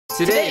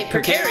Today,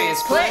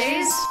 Precarious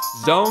plays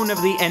Zone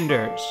of the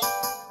Enders.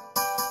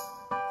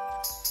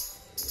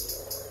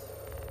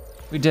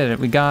 We did it.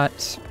 We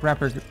got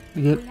rapper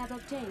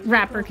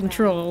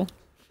control.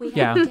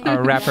 Yeah,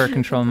 our wrapper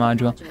control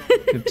module.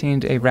 We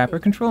obtained a wrapper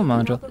control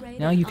module.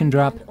 Now you can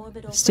drop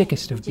the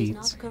sickest of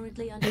beats.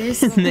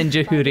 And then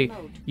Jehudi,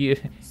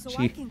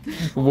 she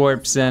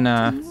warps in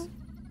a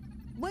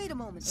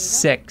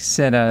sick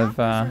set of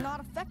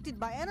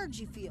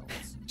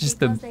just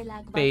the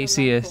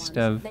bassiest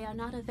of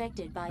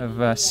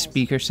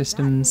speaker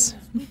systems.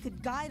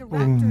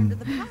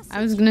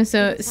 I was gonna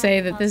say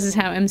that this is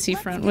how MC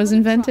Front was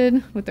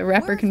invented, with the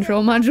wrapper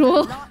control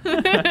module.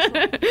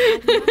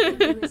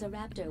 There is a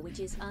raptor which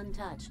is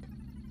untouched.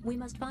 We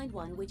must find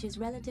one which is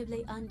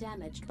relatively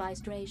undamaged by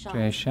stray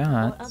shots.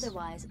 Or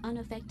otherwise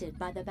unaffected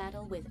by the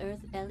battle with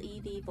Earth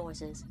LEV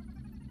forces.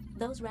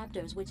 Those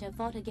raptors which have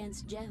fought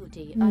against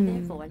Jehudi are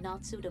therefore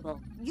not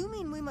suitable. You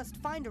mean we must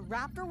find a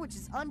raptor which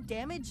is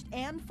undamaged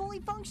and fully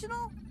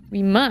functional?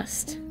 We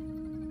must.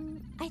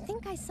 I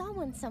think I saw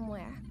one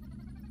somewhere.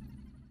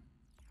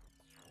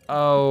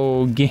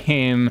 Oh,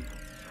 game.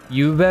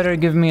 You better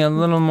give me a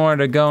little more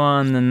to go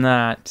on than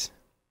that.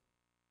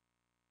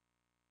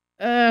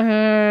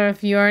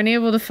 If you aren't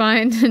able to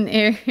find an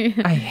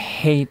area. I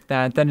hate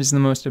that. That is the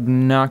most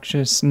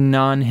obnoxious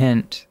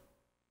non-hint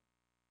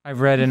I've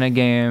read in a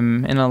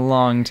game in a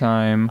long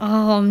time.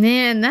 Oh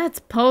man, that's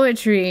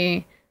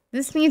poetry.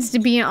 This needs to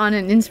be on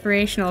an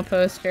inspirational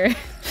poster.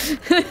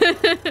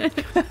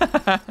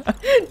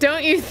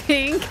 Don't you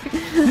think?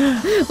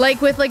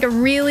 Like with like a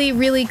really,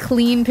 really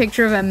clean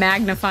picture of a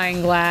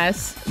magnifying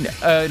glass.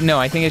 No,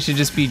 I think it should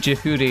just be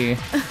Jehudi.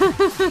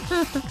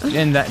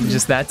 And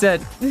that's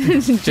it.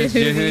 Just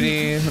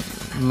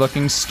Jehudi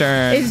looking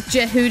stern. Is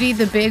Jehudi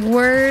the big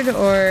word,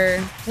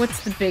 or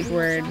what's the big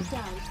word?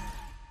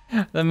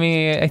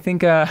 I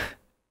think, I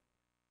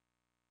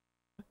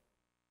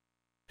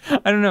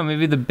don't know,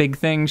 maybe the big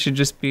thing should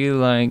just be,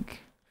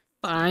 like...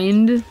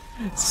 Find?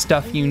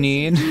 Stuff you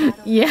need.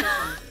 Yeah.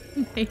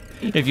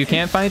 If you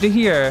can't find it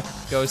here,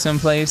 go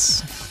someplace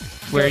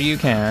where you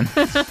can.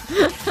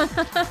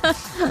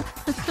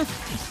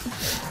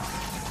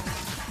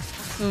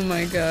 Oh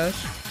my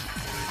gosh.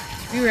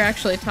 We were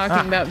actually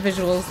talking about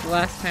visuals the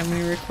last time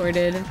we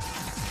recorded.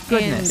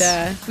 Goodness.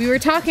 And we were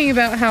talking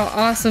about how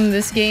awesome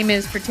this game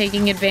is for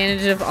taking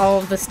advantage of all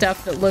of the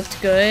stuff that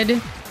looked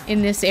good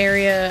in this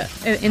era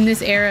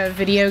of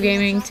video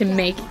gaming to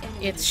make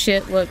its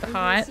shit look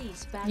hot,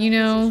 you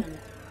know?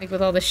 Like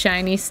with all the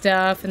shiny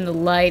stuff and the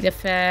light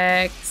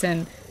effects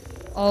and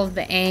all of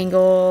the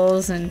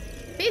angles and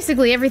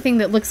basically everything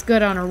that looks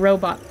good on a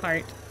robot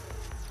part.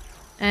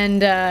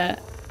 And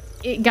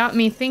it got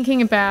me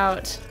thinking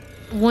about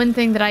one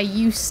thing that I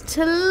used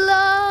to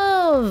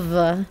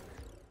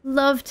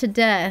love to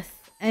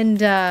death,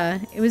 and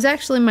it was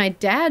actually my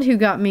dad who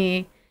got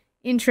me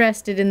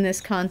interested in this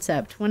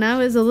concept. When I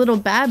was a little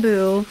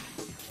babu,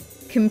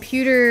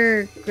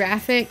 computer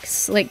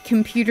graphics, like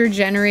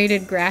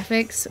computer-generated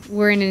graphics,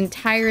 were an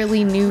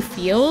entirely new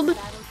field.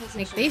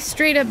 Like, they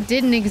straight up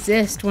didn't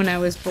exist when I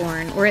was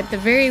born, or at the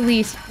very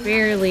least,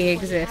 barely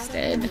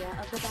existed.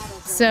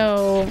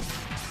 So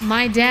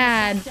my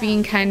dad,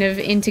 being kind of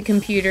into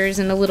computers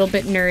and a little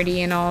bit nerdy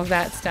and all of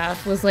that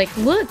stuff, was like,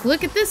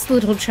 look at this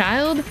little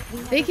child.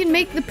 They can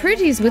make the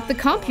pretties with the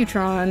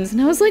Computrons.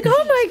 And I was like,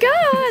 oh my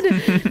god,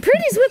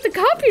 pretties with the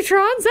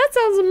Computrons? That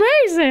sounds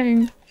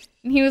amazing.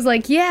 And he was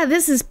like, yeah,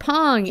 this is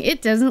Pong.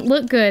 It doesn't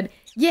look good.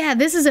 Yeah,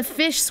 this is a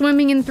fish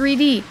swimming in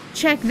 3D.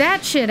 Check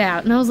that shit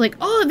out. And I was like,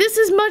 oh, this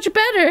is much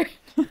better.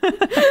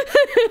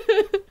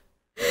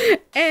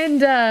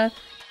 And,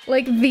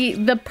 like,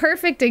 the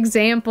perfect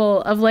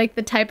example of, like,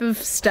 the type of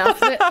stuff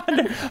that...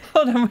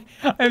 Hold on,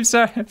 I'm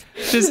sorry.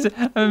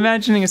 I'm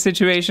imagining a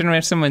situation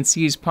where someone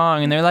sees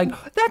Pong and they're like,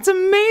 that's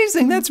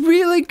amazing, that's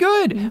really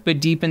good. But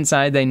deep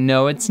inside, they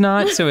know it's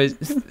not. So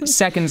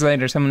seconds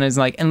later, someone is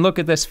like, and look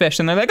at this fish.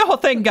 And they're like, oh,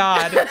 thank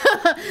God.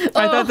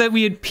 I thought that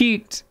we had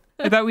peaked.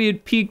 I thought we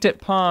had peaked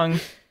at Pong.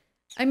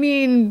 I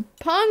mean,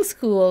 Pong's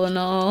cool and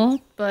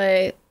all,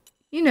 but,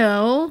 you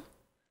know...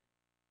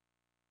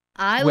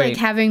 I like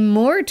having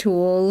more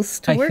tools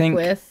to work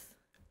with.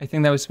 I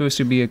think that was supposed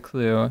to be a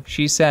clue.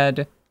 She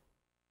said,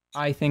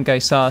 I think I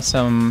saw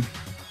some...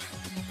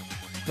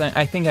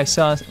 I think I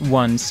saw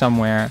one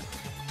somewhere.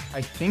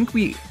 I think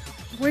we...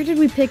 Where did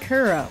we pick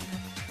her up?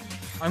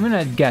 I'm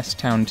gonna guess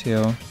Town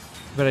 2,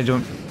 but I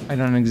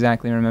don't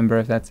exactly remember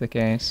if that's the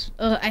case.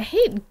 I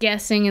hate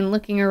guessing and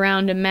looking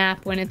around a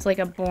map when it's like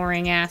a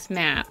boring-ass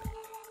map.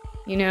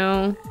 You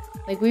know?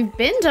 Like, we've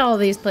been to all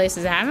these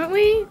places, haven't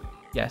we?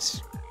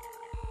 Yes.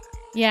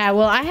 Yeah,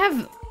 well, I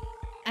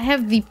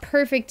have the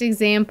perfect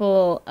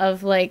example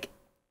of, like,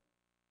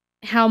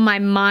 how my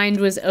mind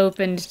was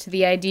opened to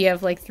the idea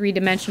of, like,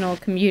 three-dimensional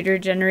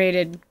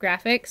computer-generated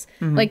graphics.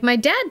 Mm-hmm. Like, my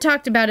dad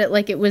talked about it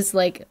like it was,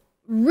 like,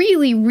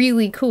 really,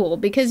 really cool,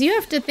 because you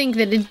have to think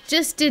that it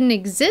just didn't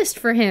exist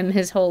for him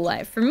his whole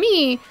life. For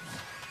me,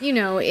 you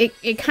know,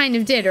 it kind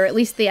of did, or at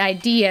least the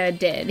idea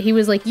did. He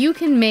was like, you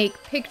can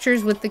make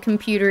pictures with the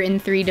computer in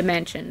 3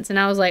 dimensions. And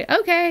I was like,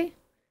 okay.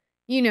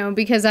 You know,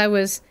 because I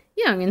was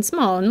young and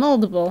small and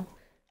moldable,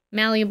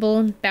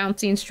 malleable,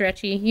 bouncy and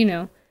stretchy, you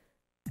know.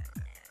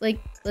 Like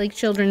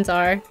children's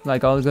are.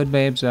 Like all good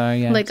babes are,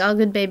 yes. Like all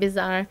good babies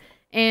are.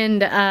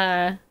 And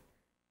I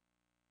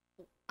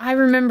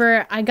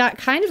remember I got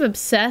kind of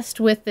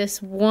obsessed with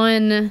this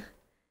one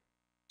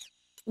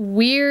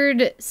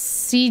weird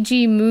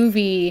CG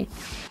movie.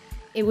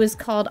 It was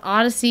called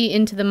Odyssey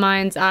Into the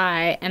Mind's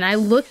Eye, and I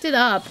looked it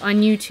up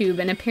on YouTube,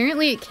 and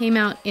apparently it came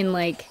out in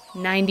like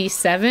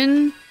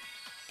 97,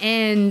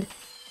 and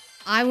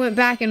I went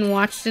back and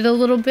watched it a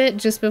little bit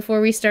just before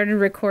we started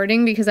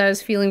recording because I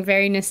was feeling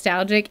very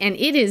nostalgic, and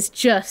it is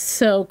just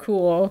so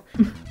cool.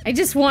 I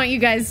just want you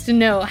guys to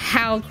know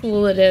how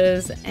cool it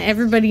is.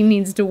 Everybody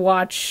needs to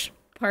watch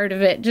part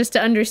of it just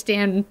to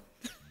understand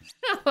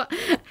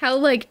how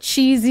like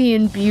cheesy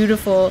and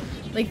beautiful.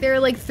 Like there are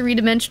like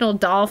three-dimensional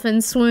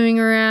dolphins swimming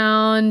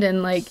around,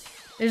 and like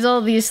there's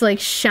all these like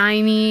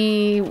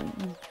shiny,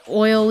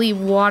 oily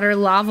water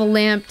lava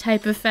lamp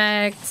type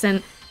effects,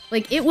 and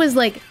like it was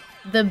like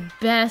the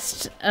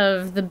best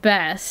of the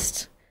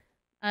best.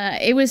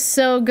 It was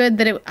so good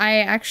that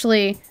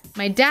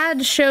my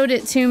dad showed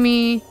it to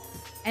me,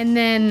 and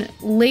then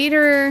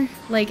later,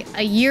 like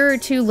a year or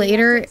two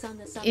later,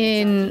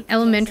 in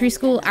elementary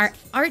school, our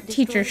art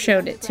teacher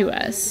showed it to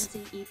us.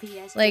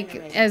 Like,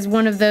 as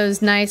one of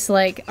those nice,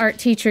 like, art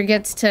teacher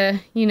gets to,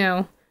 you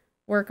know,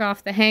 work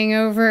off the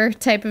hangover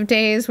type of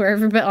days where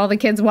all the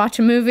kids watch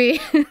a movie.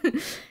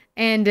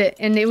 and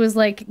it was,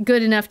 like,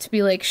 good enough to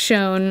be, like,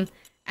 shown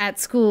at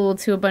school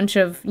to a bunch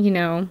of, you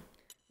know,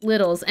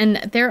 littles. And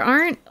there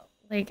aren't,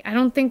 like, I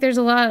don't think there's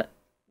a lot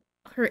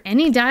or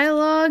any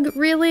dialogue,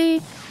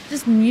 really.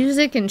 Just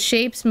music and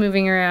shapes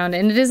moving around,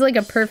 and it is like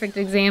a perfect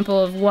example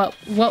of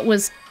what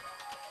was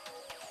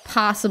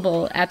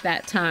possible at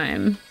that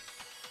time.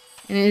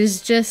 And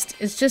it's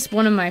just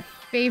one of my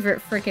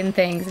favorite frickin'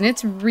 things, and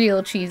it's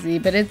real cheesy,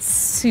 but it's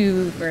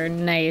super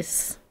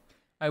nice.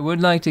 I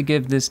would like to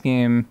give this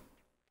game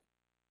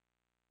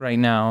right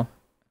now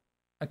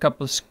a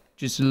couple,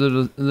 just a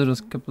little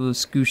couple of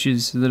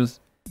scooshes, a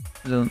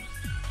little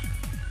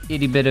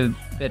itty bit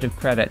of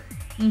credit.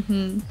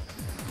 Mm-hmm.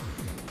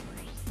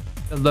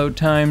 The load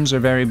times are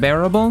very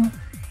bearable.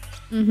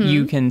 Mm-hmm.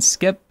 You can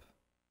skip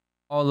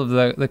all of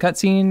the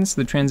cutscenes,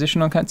 the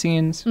transitional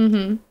cutscenes.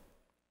 Mm-hmm.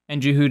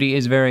 And Jehudi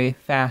is very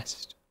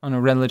fast on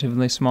a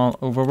relatively small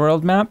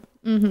overworld map.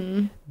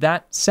 Mm-hmm.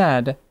 That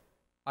said,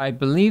 I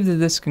believe that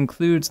this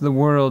concludes the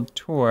world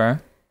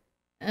tour.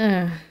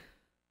 And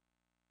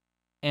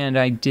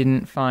I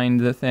didn't find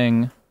the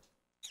thing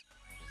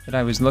that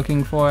I was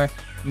looking for.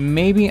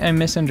 Maybe I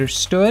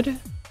misunderstood.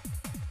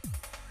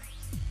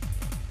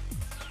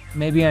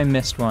 Maybe I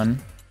missed one.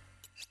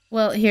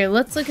 Well, here,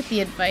 let's look at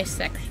the advice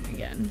section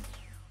again.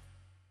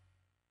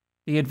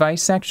 The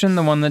advice section,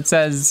 the one that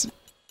says,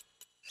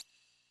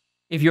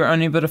 if you're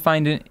unable to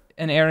find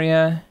an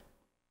area...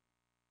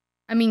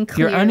 I mean,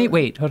 clearly...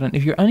 Wait, hold on.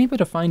 If you're unable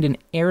to find an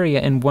area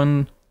in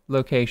one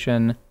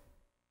location,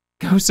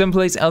 go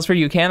someplace else where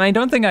you can. I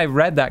don't think I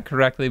read that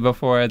correctly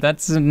before.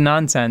 That's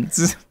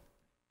nonsense.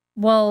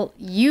 Well,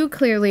 you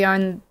clearly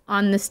are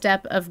on the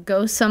step of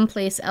go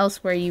someplace else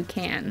where you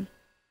can.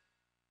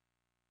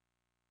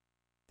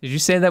 Did you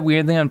say that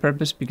weirdly on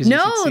purpose? Because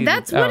no,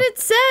 that's what it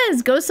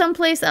says. Go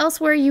someplace else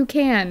where you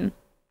can.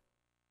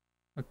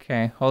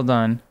 Okay, hold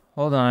on.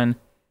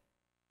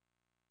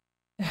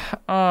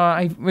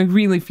 I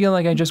really feel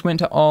like I just went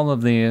to all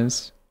of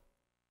these.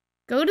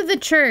 Go to the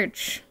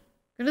church.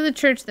 Go to the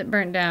church that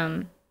burnt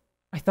down.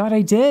 I thought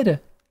I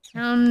did.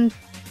 Town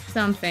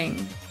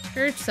something.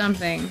 Church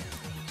something.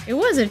 It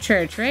was a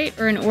church, right?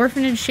 Or an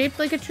orphanage shaped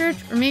like a church?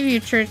 Or maybe a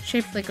church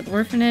shaped like an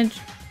orphanage?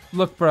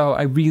 Look, bro,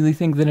 I really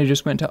think that I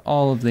just went to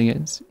all of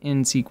these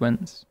in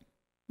sequence.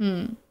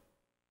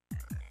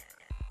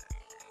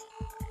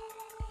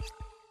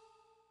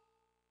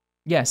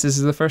 Yes, this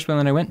is the first one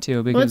that I went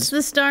to because... What's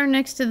the star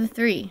next to the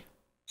 3?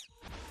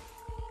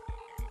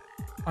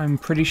 I'm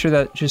pretty sure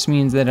that just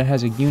means that it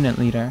has a unit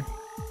leader.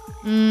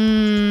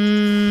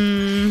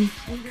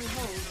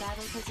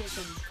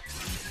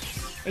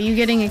 Are you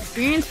getting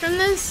experience from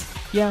this?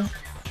 Yeah.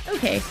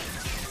 Okay.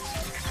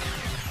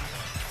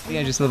 I think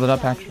I just leveled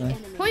up, actually.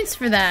 Points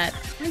for that.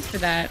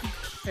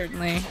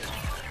 Certainly.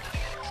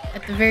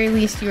 At the very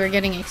least, you are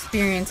getting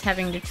experience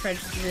having to trudge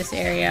through this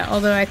area,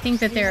 although I think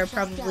that there are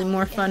probably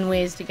more fun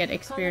ways to get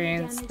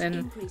experience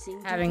than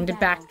having to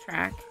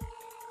backtrack.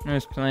 I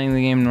was playing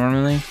the game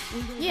normally.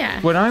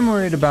 Yeah. What I'm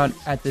worried about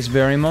at this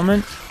very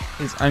moment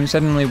is I'm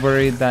suddenly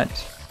worried that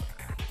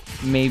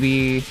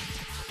maybe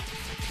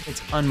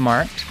it's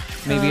unmarked.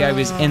 Maybe I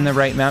was in the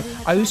right map.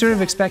 I was sort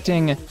of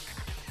expecting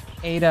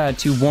A.D.A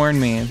to warn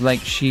me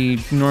like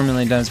she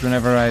normally does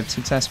whenever I've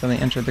successfully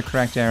entered the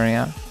correct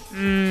area.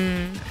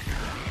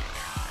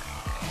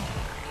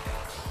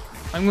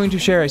 I'm going to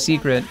share a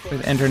secret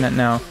with internet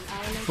now.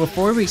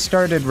 Before we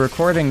started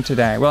recording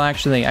today, well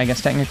actually I guess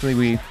technically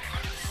we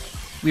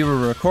were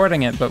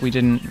recording it, but we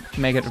didn't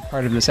make it a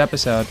part of this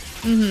episode.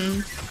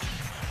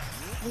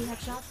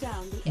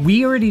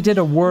 We already did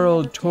a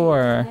world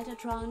tour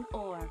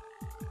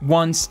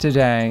once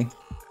today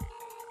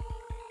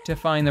to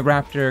find the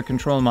Raptor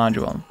control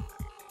module.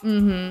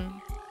 Mm-hmm.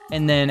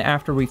 And then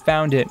after we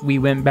found it, we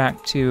went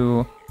back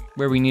to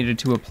where we needed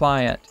to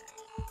apply it.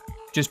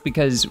 Just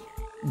because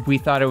we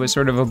thought it was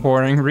sort of a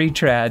boring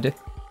retread.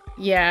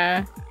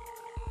 Yeah.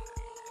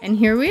 And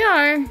here we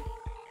are,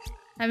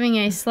 having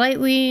a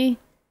slightly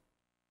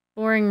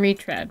boring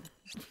retread.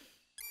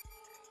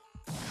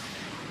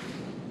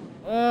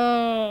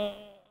 Oh.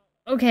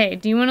 Okay,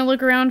 do you want to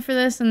look around for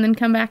this and then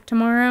come back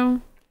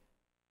tomorrow?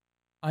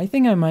 I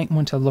think I might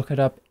want to look it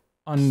up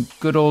on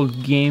good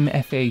old game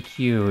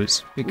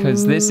FAQs,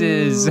 because this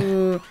is...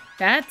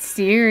 That's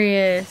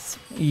serious.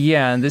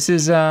 Yeah, this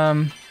is,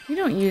 We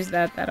don't use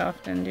that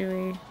often, do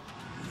we?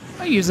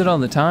 I use it all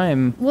the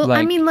time. Well, like,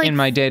 I mean, like... in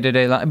my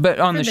day-to-day life. But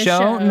on the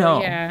show?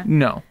 No. Yeah.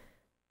 No.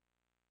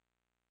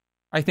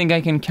 I think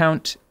I can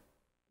count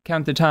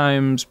the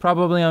times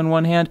probably on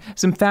one hand.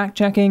 Some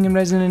fact-checking in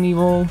Resident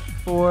Evil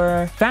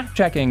 4.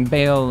 Fact-checking,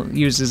 Bale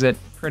uses it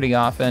pretty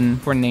often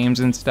for names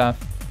and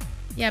stuff.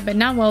 Yeah, but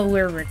not while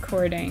we're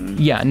recording.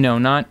 Yeah, no,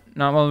 not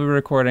while we're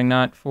recording,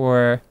 not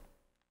for...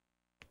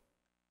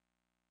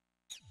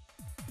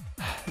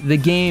 The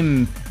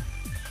game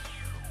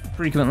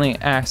frequently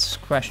asks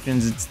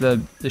questions. It's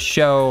the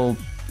show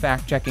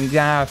fact-checking.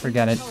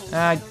 Forget it.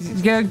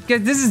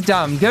 This is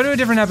dumb. Go to a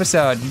different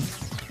episode.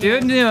 Do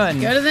a new one.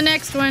 Go to the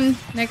next one.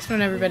 Next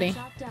one, everybody.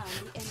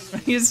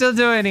 What are you still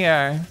doing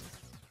here?